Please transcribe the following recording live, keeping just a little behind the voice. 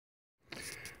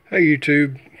Hey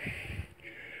YouTube,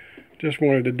 just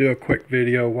wanted to do a quick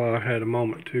video while I had a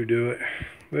moment to do it.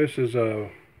 This is a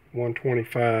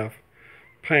 125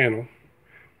 panel.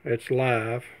 It's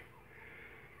live,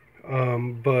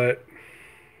 but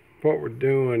what we're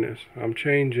doing is I'm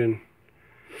changing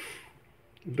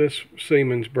this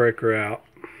Siemens breaker out.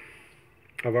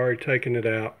 I've already taken it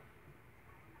out,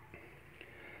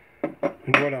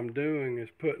 and what I'm doing is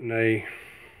putting a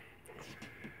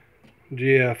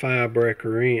GFCI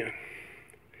breaker in,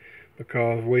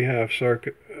 because we have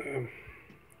circuit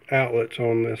outlets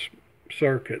on this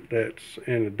circuit that's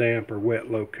in a damp or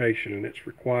wet location, and it's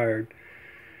required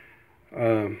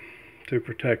to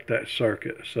protect that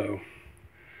circuit. So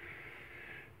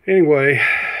anyway,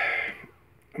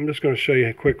 I'm just going to show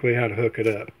you quickly how to hook it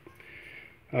up.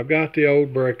 I've got the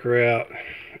old breaker out,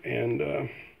 and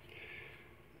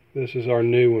this is our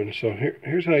new one. So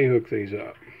here's how you hook these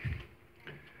up.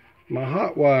 My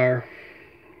hot wire,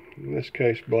 in this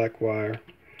case black wire,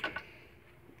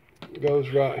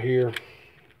 goes right here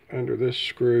under this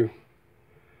screw,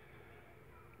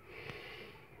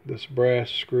 this brass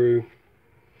screw.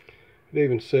 It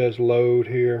even says load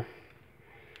here.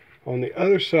 On the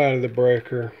other side of the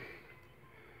breaker,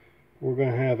 we're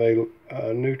going to have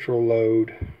a neutral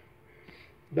load.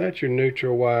 That's your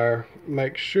neutral wire.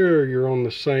 Make sure you're on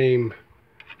the same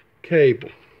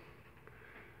cable.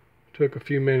 Took a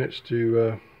few minutes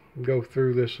to go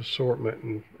through this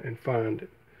assortment and find it.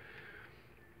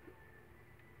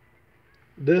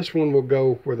 This one will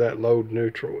go where that load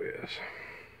neutral is.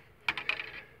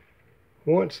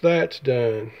 Once that's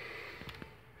done,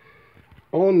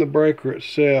 on the breaker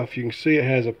itself, you can see it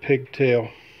has a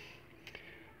pigtail.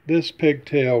 This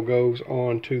pigtail goes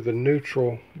on to the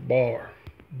neutral bar,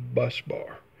 bus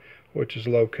bar, which is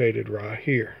located right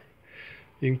here.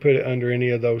 You can put it under any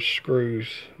of those screws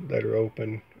that are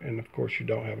open, and of course you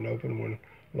don't have an open one.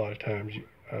 A lot of times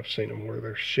I've seen them where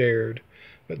they're shared,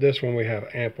 but this one we have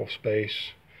ample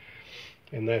space,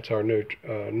 and that's our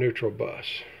neutral bus.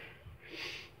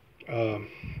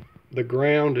 The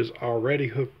ground is already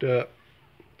hooked up.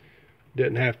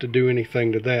 Didn't have to do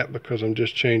anything to that because I'm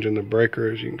just changing the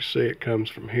breaker. As you can see, it comes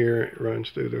from here, it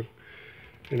runs through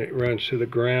the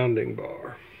grounding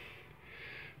bar.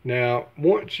 Now,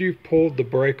 once you've pulled the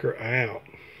breaker out,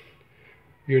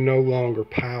 you're no longer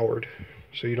powered,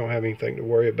 so you don't have anything to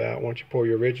worry about. Once you pull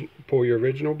your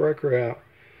original breaker out,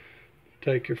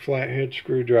 take your flathead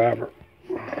screwdriver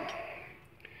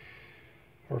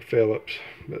or Phillips,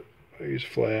 but I use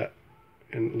flat,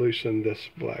 and loosen this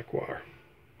black wire.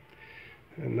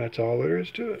 And that's all there is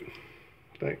to it.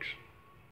 Thanks.